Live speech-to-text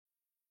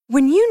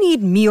When you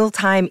need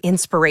mealtime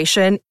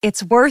inspiration,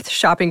 it's worth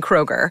shopping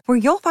Kroger, where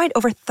you'll find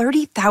over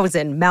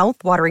 30,000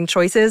 mouth-watering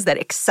choices that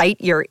excite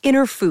your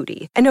inner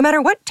foodie. And no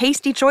matter what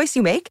tasty choice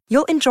you make,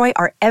 you'll enjoy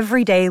our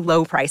everyday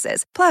low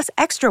prices, plus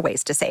extra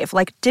ways to save,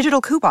 like digital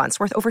coupons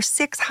worth over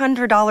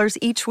 $600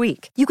 each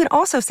week. You can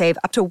also save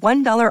up to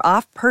 $1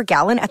 off per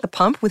gallon at the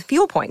pump with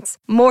fuel points.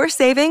 More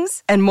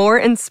savings and more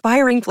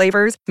inspiring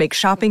flavors make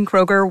shopping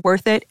Kroger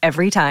worth it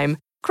every time.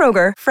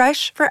 Kroger,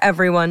 fresh for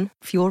everyone.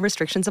 Fuel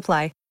restrictions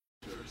apply.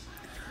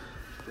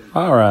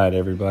 All right,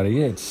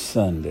 everybody, it's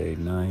Sunday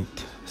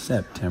night,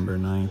 September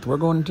 9th. We're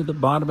going to the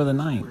bottom of the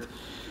ninth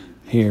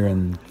here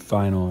in the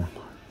final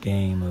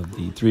game of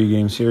the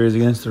three-game series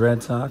against the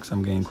Red Sox.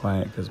 I'm getting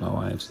quiet because my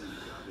wife's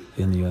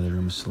in the other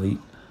room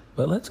asleep.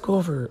 But let's go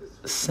over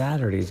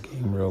Saturday's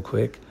game real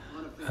quick.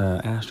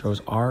 Astros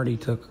already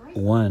took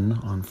one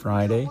on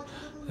Friday.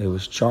 It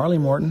was Charlie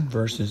Morton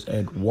versus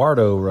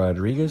Eduardo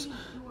Rodriguez.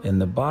 In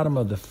the bottom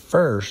of the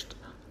first,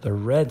 the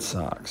Red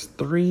Sox,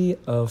 3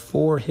 of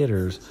 4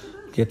 hitters,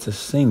 gets a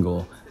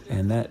single,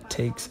 and that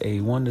takes a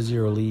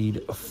 1-0 lead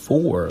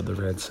for the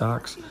Red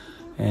Sox.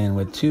 And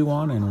with 2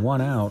 on and 1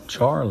 out,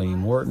 Charlie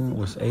Morton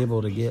was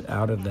able to get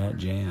out of that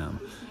jam.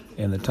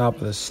 In the top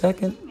of the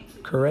second,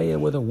 Correa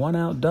with a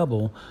 1-out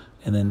double,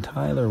 and then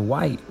Tyler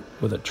White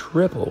with a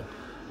triple.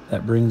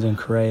 That brings in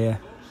Correa.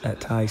 That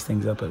ties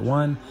things up at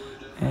 1.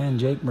 And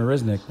Jake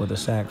Marisnick with a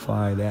sac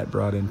fly. That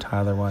brought in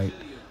Tyler White.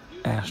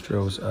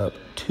 Astros up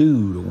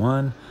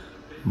 2-1.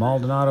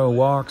 Maldonado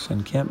walks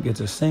and Kemp gets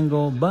a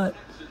single, but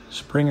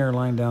Springer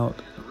lined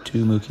out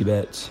 2 Mookie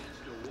Betts.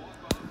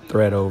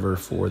 Thread over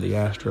for the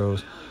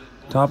Astros.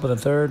 Top of the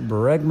third,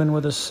 Bregman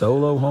with a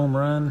solo home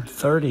run,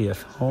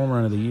 30th home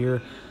run of the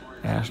year.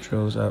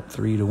 Astros up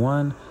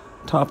 3-1.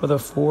 Top of the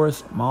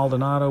fourth,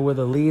 Maldonado with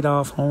a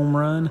leadoff home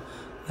run.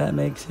 That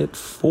makes it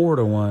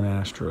 4-1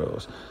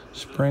 Astros.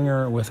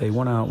 Springer with a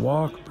 1-out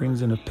walk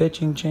brings in a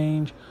pitching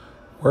change.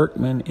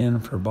 Workman in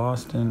for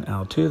Boston.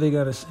 Altuve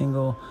got a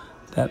single.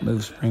 That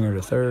moves Springer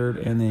to third.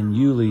 And then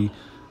Yuli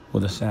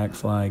with a sac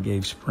fly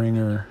gave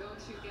Springer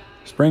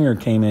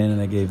came in and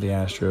they gave the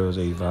Astros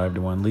a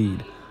 5-1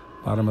 lead.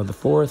 Bottom of the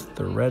fourth,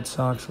 the Red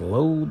Sox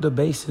load the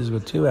bases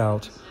with 2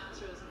 outs,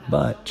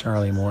 but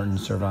Charlie Morton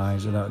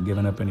survives without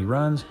giving up any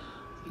runs.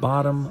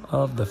 Bottom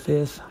of the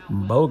fifth,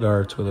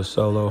 Bogarts with a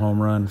solo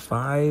home run,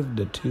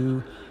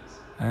 5-2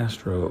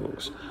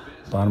 Astros.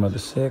 Bottom of the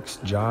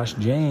sixth, Josh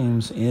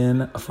James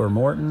in for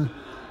Morton.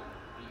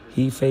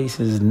 He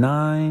faces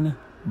 9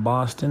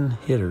 Boston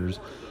hitters.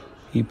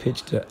 He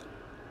pitched to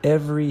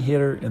every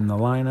hitter in the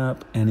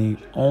lineup, and he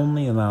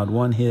only allowed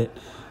 1 hit.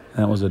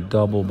 That was a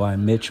double by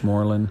Mitch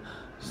Moreland.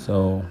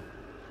 So,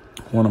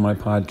 one of my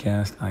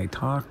podcasts, I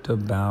talked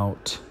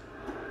about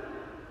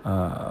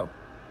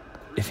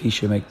if he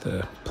should make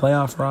the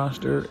playoff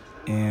roster,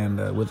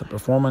 and with a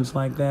performance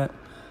like that,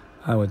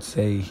 I would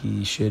say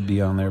he should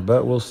be on there,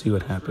 but we'll see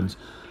what happens.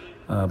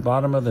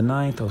 Bottom of the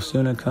ninth,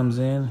 Osuna comes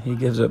in. He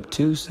gives up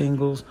 2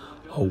 singles,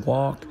 a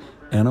walk,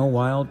 and a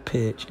wild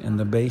pitch, and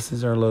the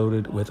bases are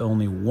loaded with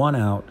only 1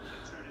 out,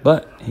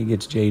 but he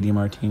gets J.D.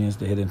 Martinez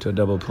to hit into a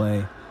double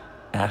play.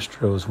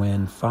 Astros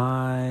win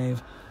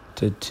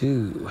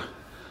 5-2.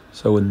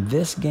 So in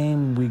this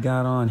game we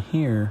got on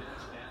here,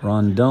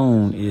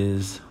 Rondon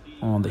is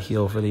on the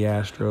hill for the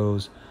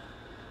Astros,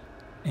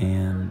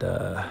 and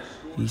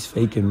he's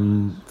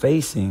facing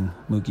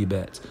Mookie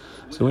Betts.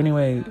 So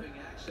anyway,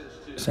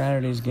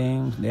 Saturday's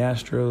game, the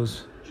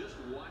Astros.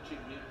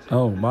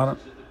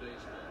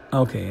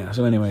 Okay, yeah.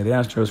 So anyway, the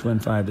Astros win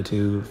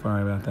 5-2.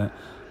 Sorry about that.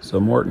 So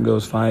Morton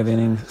goes 5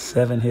 innings,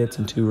 7 hits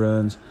and 2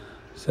 runs,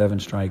 7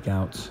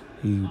 strikeouts.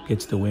 He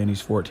gets the win.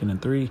 He's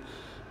 14-3.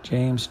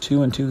 James 2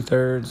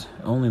 2/3,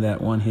 only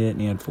that 1 hit,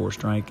 and he had 4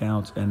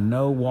 strikeouts and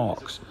no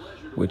walks,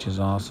 which is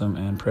awesome.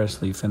 And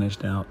Presley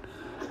finished out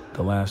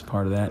the last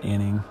part of that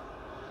inning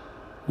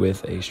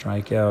with a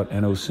strikeout,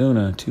 and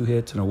Osuna 2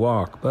 hits and a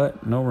walk,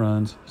 but no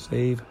runs.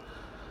 Save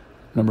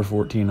number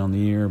 14 on the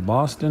year.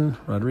 Boston,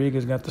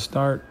 Rodriguez got the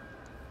start.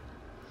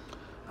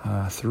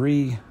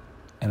 3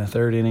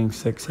 1/3 innings,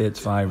 6 hits,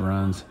 5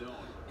 runs.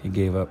 He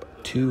gave up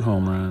 2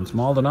 home runs.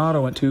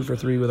 Maldonado went 2 for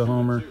 3 with a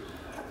homer,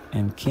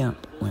 and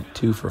Kemp went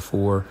 2 for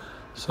 4.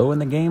 So in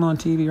the game on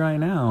TV right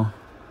now,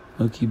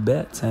 Mookie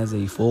Betts has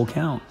a full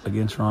count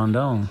against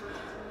Rondon.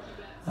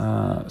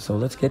 So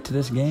let's get to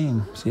this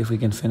game, see if we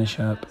can finish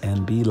up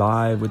and be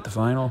live with the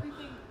final.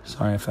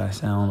 Sorry if I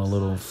sound a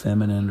little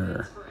feminine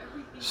or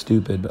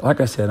stupid, but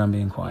like I said, I'm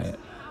being quiet.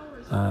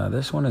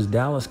 This one is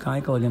Dallas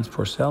Keuchel against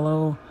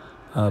Porcello.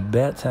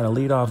 Betts had a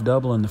leadoff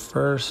double in the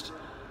first.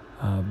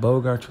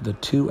 Bogarts with a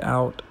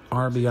 2-out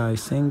RBI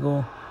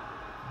single.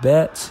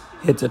 Betts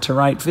hits it to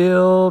right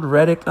field.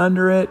 Reddick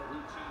under it.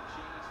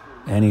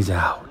 And he's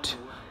out.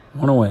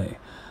 1 away.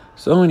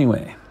 So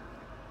anyway,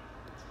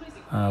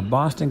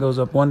 Boston goes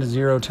up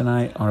 1-0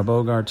 tonight on a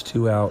Bogarts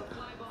 2-out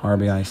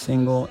RBI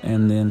single.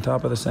 And then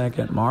top of the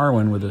second,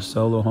 Marwin with a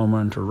solo home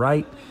run to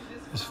right.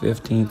 His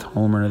 15th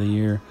home run of the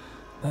year.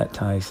 That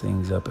ties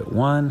things up at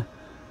 1.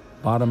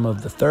 Bottom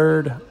of the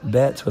third,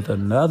 Betts with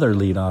another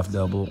leadoff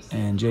double,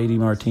 and J.D.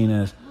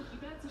 Martinez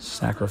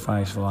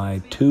sacrifice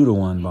fly,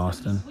 2-1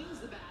 Boston.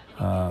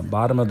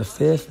 Bottom of the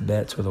 5th,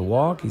 Betts with a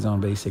walk. He's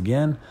on base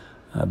again.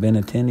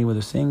 Benintendi with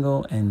a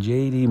single, and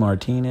J.D.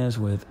 Martinez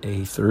with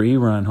a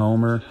 3-run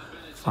homer,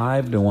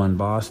 5-1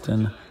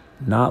 Boston.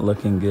 Not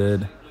looking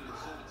good.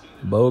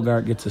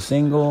 Bogart gets a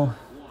single.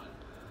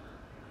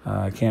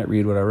 I can't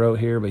read what I wrote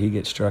here, but he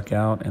gets struck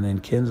out, and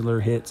then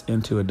Kinsler hits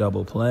into a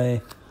double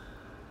play.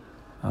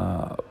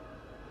 Man,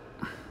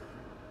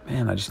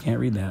 I just can't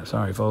read that.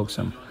 Sorry, folks.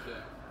 I'm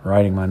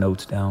writing my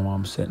notes down while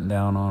I'm sitting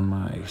down on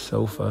my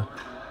sofa.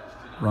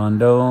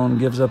 Rondon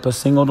gives up a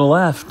single to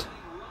left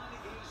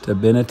to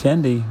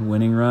Benintendi,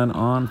 winning run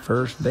on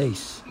first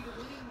base.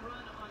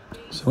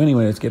 So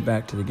anyway, let's get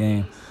back to the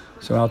game.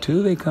 So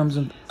Altuve comes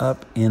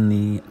up in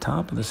the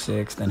top of the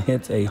 6th and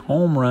hits a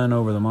home run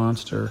over the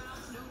monster,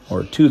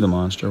 or to the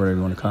monster, whatever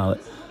you want to call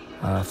it.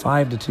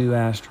 5-2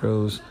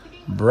 Astros.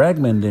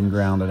 Bregman then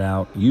grounded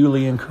out.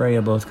 Yuli and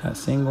Correa both got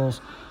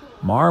singles.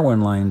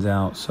 Marwin lines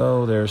out,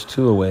 so there's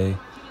 2 away.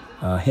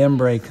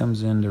 Hembree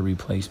comes in to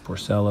replace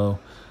Porcello.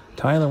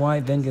 Tyler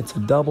White then gets a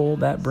double.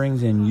 That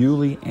brings in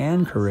Yuli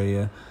and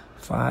Correa,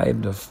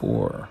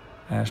 5-4.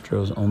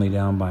 Astros only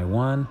down by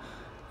 1.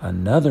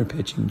 Another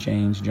pitching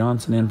change.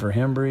 Johnson in for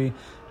Hembree.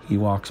 He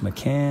walks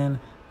McCann.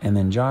 And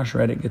then Josh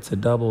Reddick gets a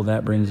double.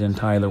 That brings in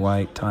Tyler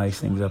White, ties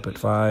things up at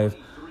 5.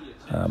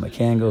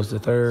 McCann goes to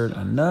third.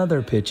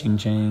 Another pitching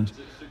change.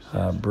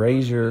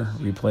 Brazier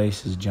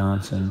replaces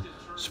Johnson.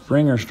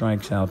 Springer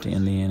strikes out to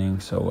end the inning.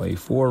 So a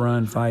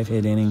 4-run,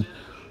 5-hit inning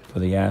for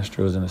the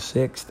Astros in the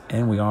 6th.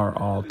 And we are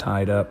all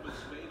tied up.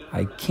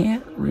 I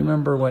can't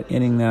remember what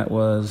inning that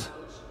was.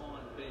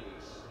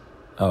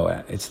 Oh,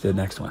 it's the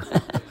next one.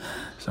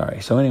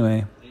 Sorry. So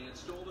anyway,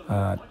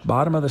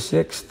 bottom of the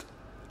 6th.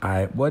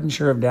 I wasn't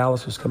sure if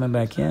Dallas was coming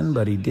back in,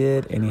 but he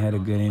did, and he had a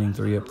good inning,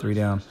 3 up, 3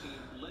 down.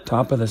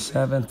 Top of the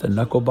 7th, the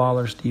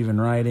knuckleballer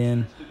Stephen Wright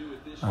in.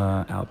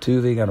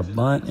 Altuve got a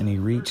bunt, and he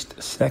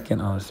reached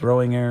second on a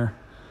throwing error.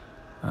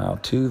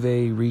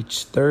 Altuve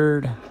reached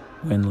third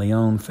when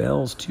Leon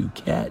fails to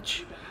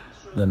catch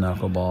the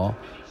knuckleball.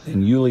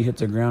 Then Yuli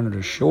hits a grounder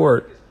to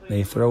short.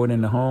 They throw it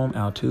into home.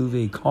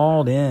 Altuve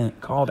called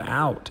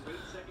out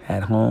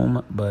at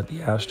home, but the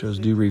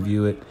Astros do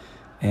review it.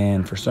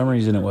 And for some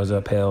reason, it was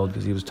upheld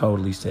because he was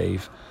totally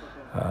safe.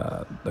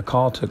 The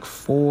call took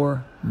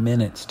 4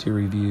 minutes to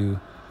review.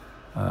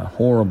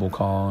 Horrible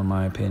call, in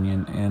my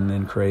opinion. And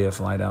then Correa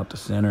flied out to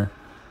center.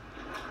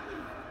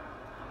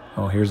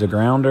 Oh, here's a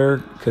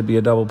grounder. Could be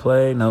a double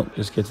play. Nope,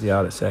 just gets the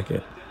out at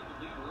second.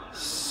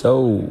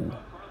 So,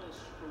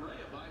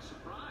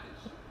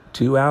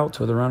 2 outs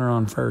with a runner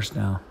on first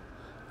now.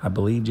 I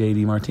believe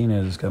J.D.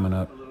 Martinez is coming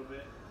up.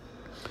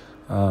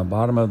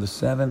 Bottom of the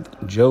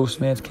 7th, Joe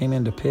Smith came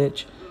in to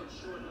pitch.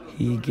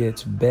 He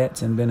gets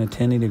Betts and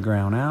Benintendi to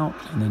ground out.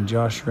 And then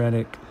Josh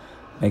Reddick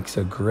makes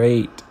a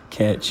great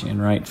catch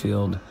in right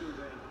field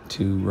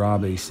to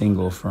rob a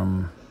single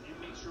from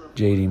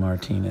J.D.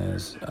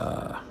 Martinez.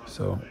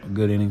 So a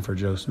good inning for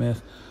Joe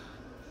Smith.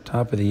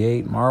 Top of the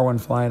 8th, Marwin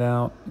flied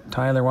out.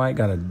 Tyler White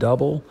got a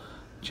double.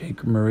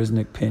 Jake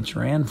Marisnick pinch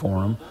ran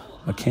for him.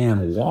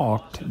 McCann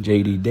walked.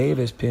 J.D.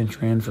 Davis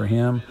pinch ran for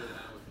him.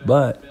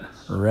 But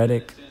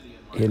Reddick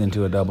hit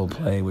into a double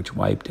play, which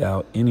wiped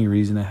out any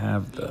reason to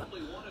have the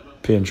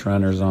pinch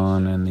runners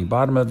on. And the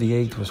bottom of the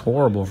 8th was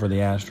horrible for the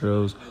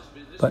Astros,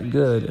 but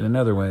good in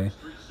another way.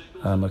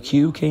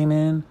 McHugh came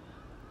in.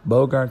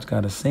 Bogarts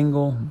got a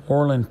single.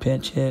 Moreland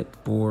pinch hit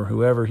for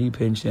whoever he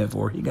pinch hit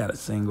for. He got a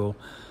single.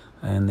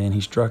 And then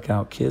he struck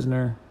out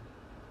Kinsler.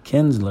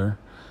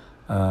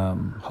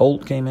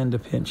 Holt came in to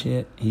pinch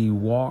hit. He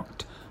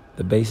walked.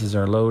 The bases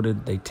are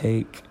loaded. They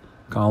take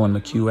Colin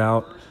McHugh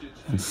out.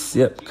 And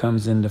Sip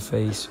comes in to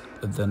face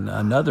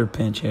another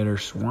pinch hitter,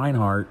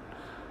 Swinehart,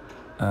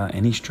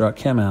 and he struck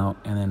him out.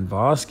 And then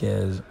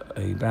Vasquez,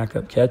 a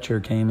backup catcher,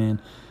 came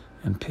in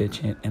and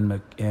pitched hit,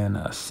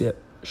 and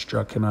Sip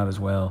struck him out as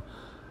well.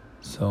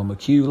 So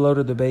McHugh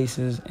loaded the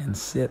bases, and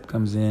Sip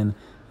comes in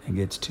and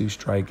gets 2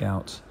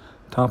 strikeouts.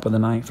 Top of the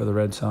 9th for the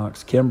Red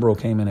Sox, Kimbrel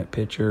came in at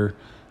pitcher.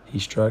 He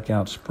struck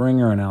out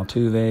Springer and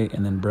Altuve,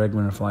 and then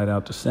Bregman flied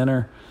out to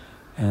center.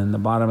 And the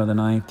bottom of the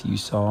 9th, you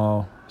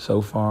saw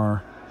so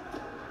far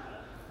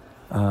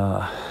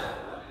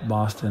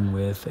Boston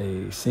with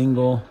a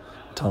single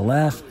to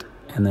left,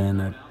 and then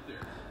a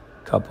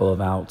couple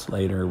of outs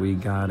later, we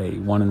got a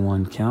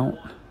 1-1 count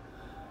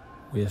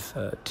with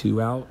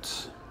 2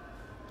 outs.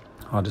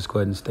 I'll just go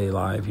ahead and stay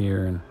live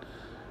here and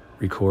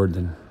record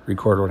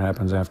what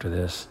happens after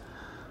this.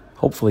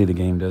 Hopefully the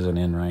game doesn't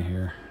end right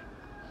here.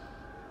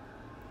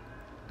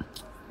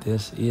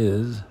 This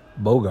is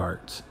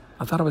Bogarts.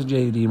 I thought it was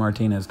J.D.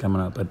 Martinez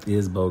coming up, but it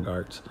is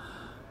Bogarts.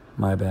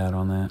 My bad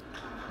on that.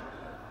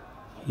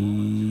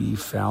 He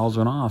fouls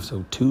one off,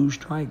 so 2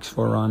 strikes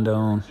for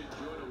Rondon.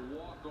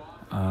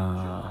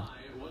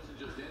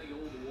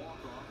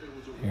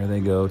 Here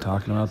they go,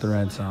 talking about the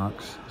Red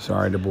Sox.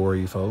 Sorry to bore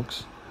you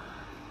folks.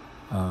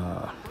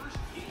 Let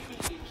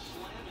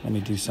me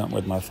do something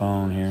with my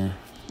phone here,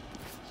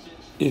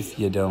 if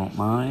you don't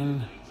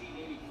mind.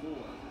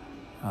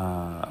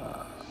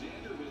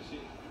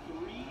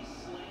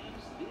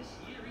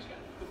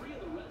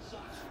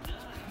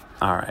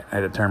 All right, I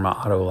had to turn my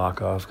auto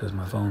lock off because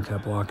my phone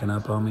kept locking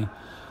up on me.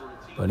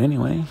 But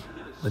anyway,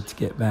 let's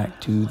get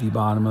back to the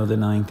bottom of the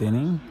ninth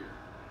inning.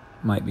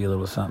 Might be a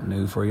little something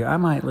new for you. I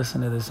might listen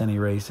to this and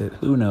erase it.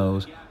 Who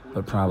knows?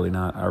 But probably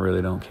not. I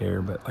really don't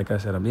care. But like I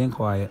said, I'm being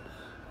quiet.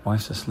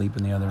 Wife's asleep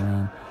in the other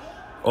room.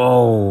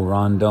 Oh,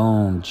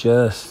 Rondon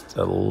just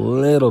a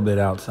little bit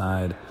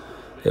outside.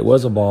 It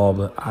was a ball,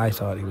 but I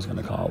thought he was going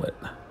to call it.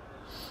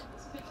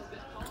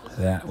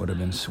 That would have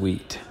been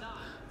sweet.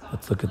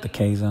 Let's look at the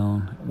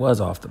K-zone. It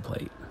was off the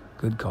plate.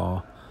 Good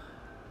call.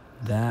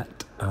 That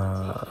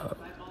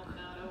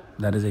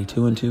is a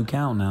 2-2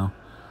 count now.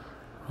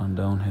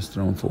 Rondon has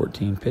thrown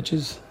 14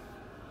 pitches.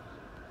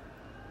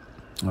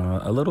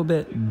 A little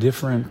bit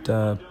different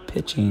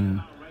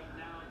pitching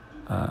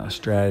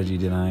strategy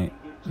tonight.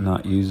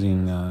 Not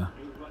using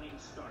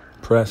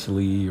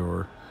Presley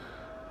or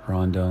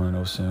Rondon and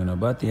Osuna.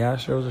 But the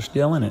Astros are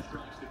still in it.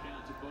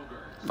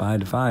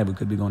 5-5. We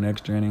could be going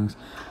extra innings.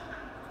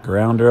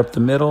 Grounder up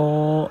the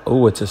middle.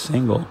 Oh, it's a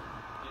single.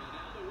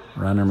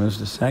 Runner moves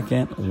to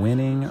second.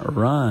 Winning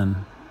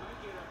run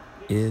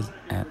is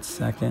at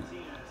second.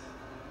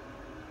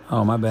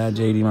 Oh, my bad.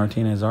 J.D.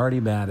 Martinez already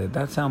batted.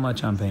 That's how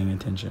much I'm paying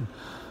attention.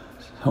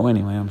 So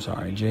anyway, I'm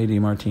sorry. J.D.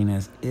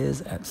 Martinez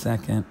is at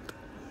second.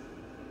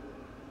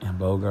 And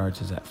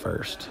Bogaerts is at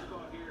first.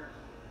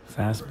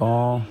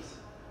 Fastball.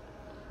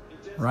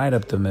 Right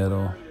up the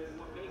middle.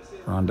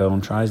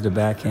 Rondon tries to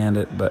backhand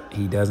it, but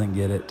he doesn't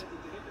get it.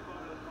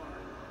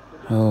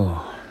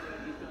 Oh,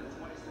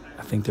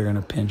 I think they're going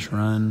to pinch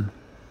run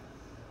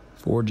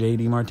for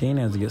J.D.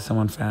 Martinez to get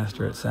someone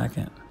faster at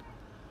second.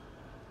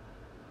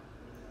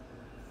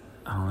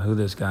 I don't know who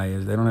this guy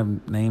is. They don't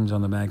have names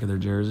on the back of their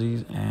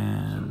jerseys,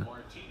 and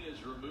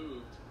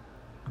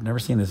I've never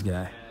seen this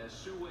guy.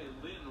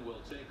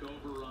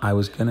 I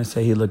was going to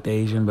say he looked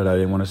Asian, but I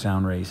didn't want to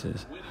sound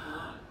racist.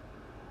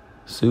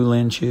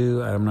 Su-Lin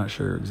Chu, I'm not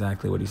sure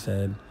exactly what he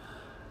said.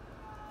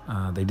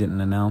 They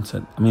didn't announce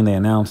it. I mean, they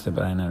announced it,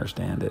 but I didn't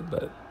understand it.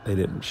 But they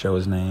didn't show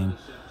his name.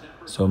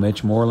 So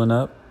Mitch Moreland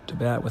up to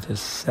bat with his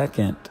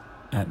second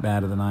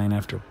at-bat of the nine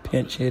after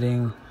pinch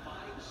hitting.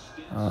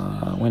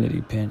 When did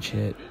he pinch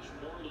hit?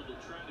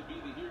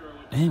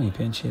 Damn, he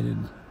pinch hitted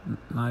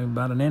not even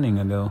about an inning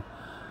ago.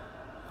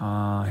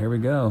 Here we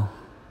go.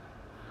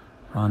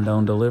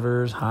 Rondon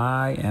delivers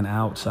high and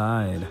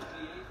outside.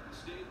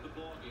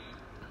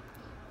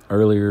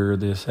 Earlier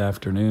this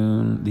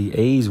afternoon, the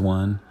A's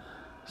won.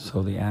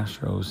 So the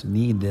Astros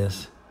need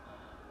this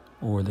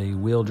or they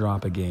will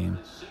drop a game.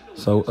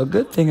 So a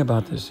good thing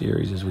about this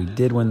series is we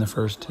did win the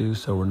first two,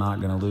 so we're not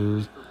going to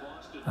lose.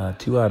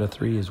 2 out of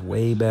 3 is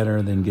way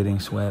better than getting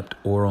swept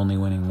or only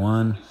winning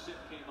one.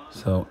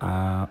 So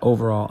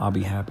overall, I'll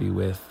be happy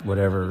with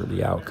whatever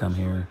the outcome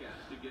here.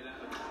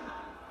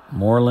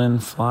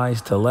 Moreland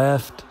flies to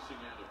left,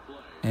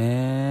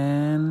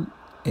 and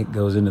it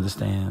goes into the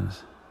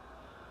stands.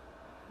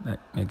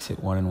 That makes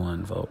it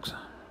 1-1, folks.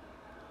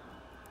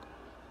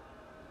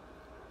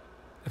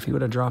 If he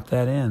would have dropped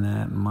that in,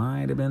 that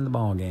might have been the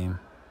ball game.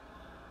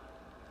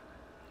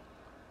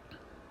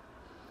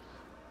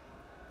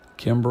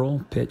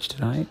 Kimbrel pitched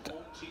tonight.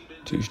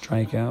 2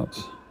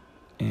 strikeouts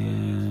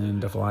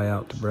and a fly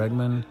out to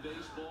Bregman.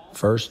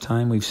 First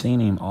time we've seen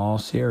him all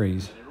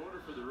series.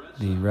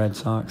 The Red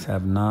Sox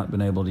have not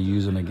been able to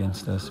use him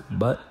against us,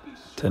 but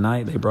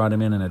tonight they brought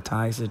him in a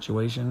tie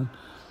situation,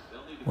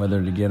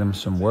 whether to get him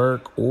some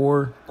work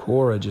or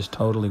Cora just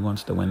totally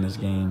wants to win this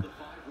game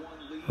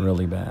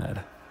really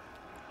bad.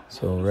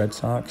 So Red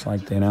Sox,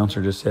 like the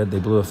announcer just said, they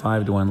blew a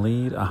 5-1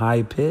 lead. A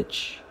high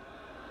pitch.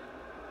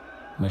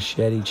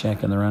 Machete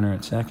checking the runner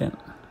at second.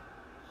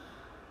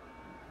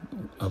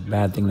 A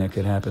bad thing that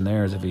could happen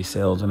there is if he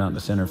sails it out to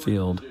center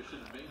field.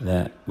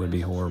 That would be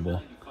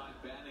horrible.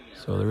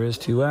 So there is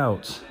 2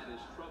 outs.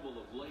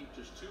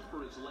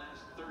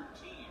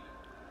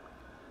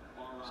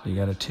 So you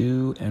got a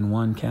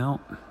 2-1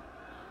 count.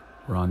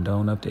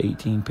 Rondon up to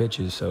 18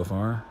 pitches so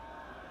far.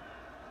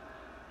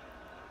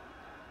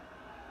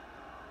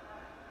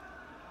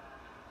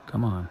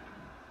 Come on.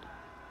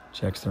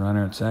 Checks the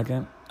runner at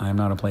second. I'm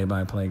not a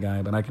play-by-play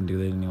guy, but I can do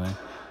that anyway.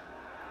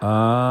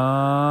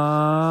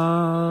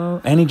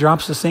 And he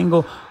drops the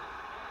single.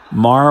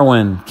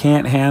 Marwin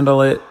can't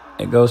handle it.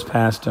 It goes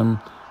past him.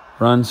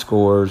 Run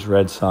scores.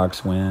 Red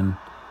Sox win.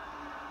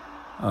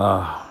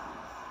 I'm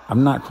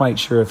not quite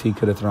sure if he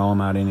could have thrown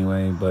him out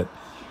anyway, but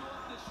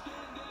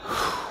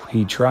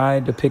he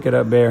tried to pick it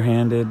up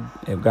barehanded.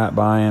 It got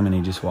by him, and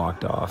he just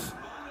walked off.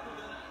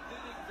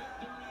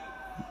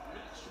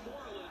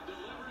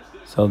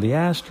 So the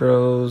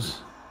Astros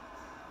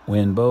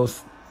win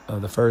both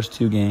of the first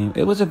 2 games.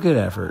 It was a good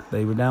effort.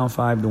 They were down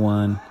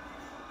 5-1.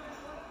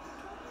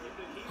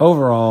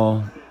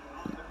 Overall,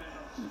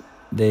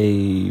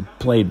 they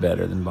played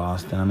better than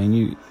Boston. I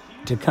mean,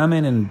 to come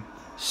in and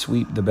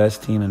sweep the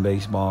best team in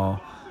baseball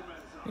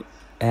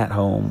at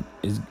home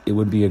it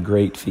would be a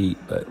great feat,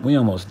 but we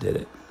almost did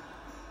it.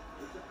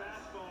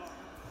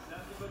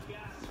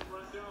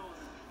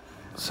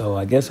 So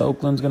I guess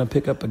Oakland's going to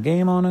pick up a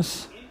game on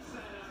us.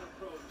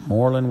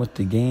 Moreland with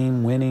the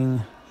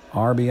game-winning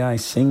RBI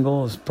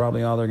single is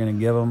probably all they're going to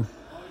give him.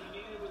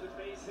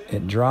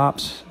 It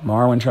drops.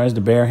 Marwin tries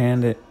to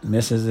barehand it,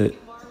 misses it.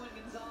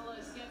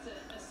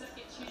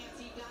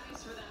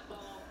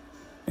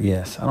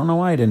 Yes, I don't know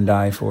why he didn't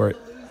die for it.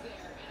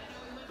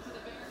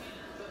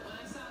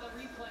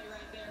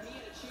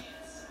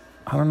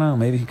 I don't know.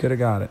 Maybe he could have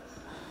got it.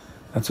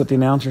 That's what the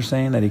announcer's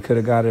saying, that he could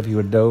have got it if he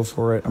would have dove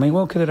for it. I mean,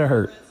 what could it have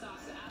hurt?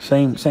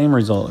 Same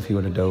result if he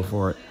would have dove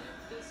for it.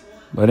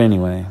 But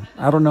anyway,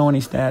 I don't know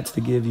any stats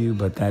to give you,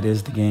 but that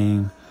is the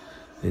game.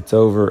 It's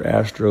over.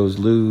 Astros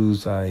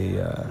lose.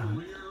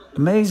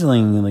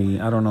 Amazingly,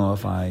 I don't know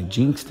if I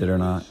jinxed it or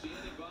not,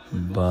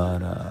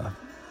 but,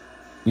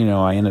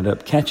 I ended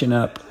up catching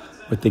up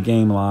with the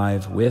game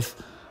live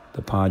with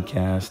the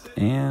podcast,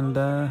 and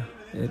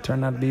it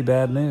turned out to be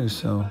bad news.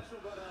 So,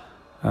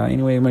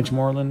 anyway, Mitch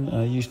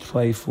Moreland used to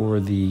play for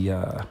the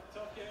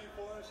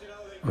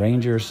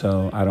Rangers,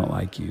 so I don't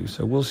like you.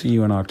 So we'll see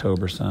you in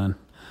October, son.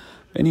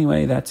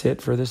 Anyway, that's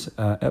it for this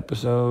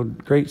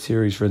episode. Great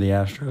series for the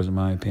Astros, in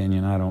my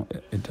opinion.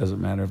 It doesn't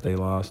matter if they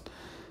lost.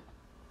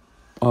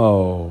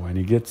 Oh, and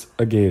he gets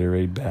a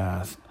Gatorade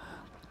bath.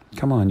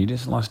 Come on, you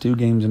just lost 2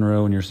 games in a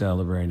row and you're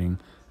celebrating.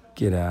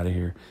 Get out of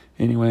here.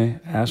 Anyway,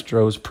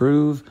 Astros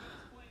prove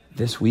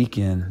this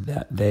weekend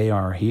that they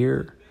are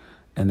here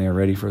and they're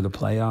ready for the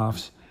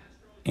playoffs.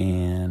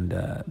 And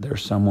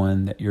there's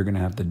someone that you're going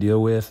to have to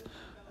deal with.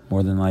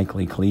 More than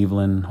likely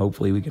Cleveland.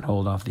 Hopefully we can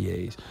hold off the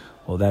A's.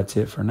 Well, that's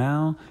it for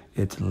now.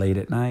 It's late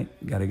at night.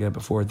 Got to get up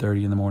at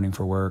 4:30 in the morning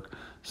for work.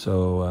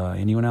 So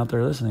anyone out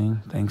there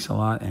listening, thanks a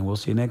lot, and we'll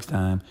see you next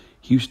time.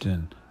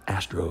 Houston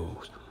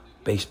Astros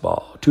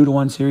baseball.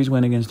 2-1 series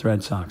win against the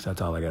Red Sox. That's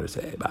all I got to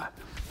say. Bye.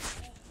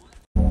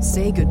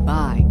 Say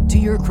goodbye to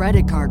your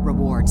credit card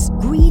rewards.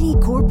 Greedy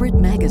corporate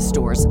mega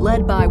stores,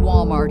 led by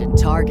Walmart and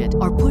Target,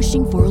 are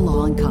pushing for a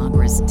law in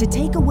Congress to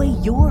take away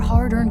your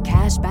hard-earned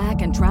cash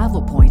back and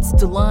travel points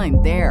to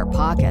line their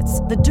pockets.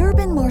 The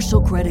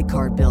Durbin-Marshall credit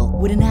card bill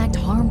would enact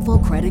harmful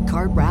credit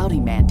card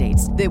routing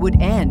mandates that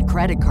would end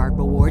credit card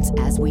rewards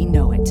as we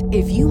know it.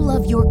 If you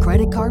love your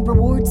credit card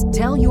rewards,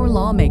 tell your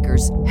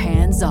lawmakers,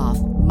 hands off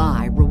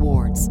my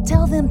rewards.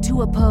 Tell them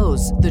to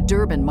oppose the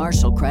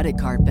Durbin-Marshall credit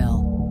card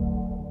bill.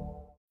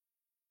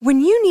 When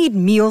you need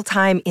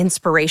mealtime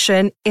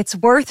inspiration, it's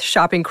worth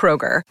shopping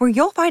Kroger, where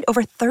you'll find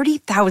over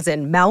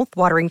 30,000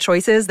 mouth-watering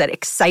choices that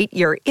excite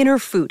your inner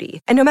foodie.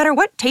 And no matter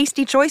what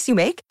tasty choice you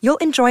make, you'll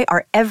enjoy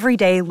our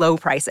everyday low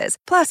prices,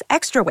 plus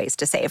extra ways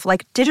to save,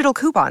 like digital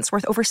coupons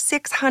worth over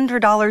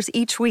 $600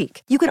 each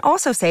week. You can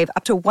also save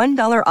up to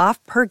 $1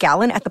 off per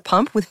gallon at the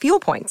pump with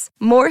fuel points.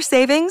 More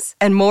savings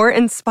and more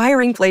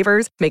inspiring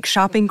flavors make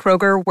shopping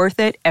Kroger worth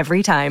it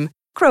every time.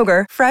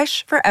 Kroger,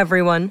 fresh for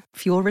everyone.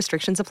 Fuel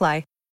restrictions apply.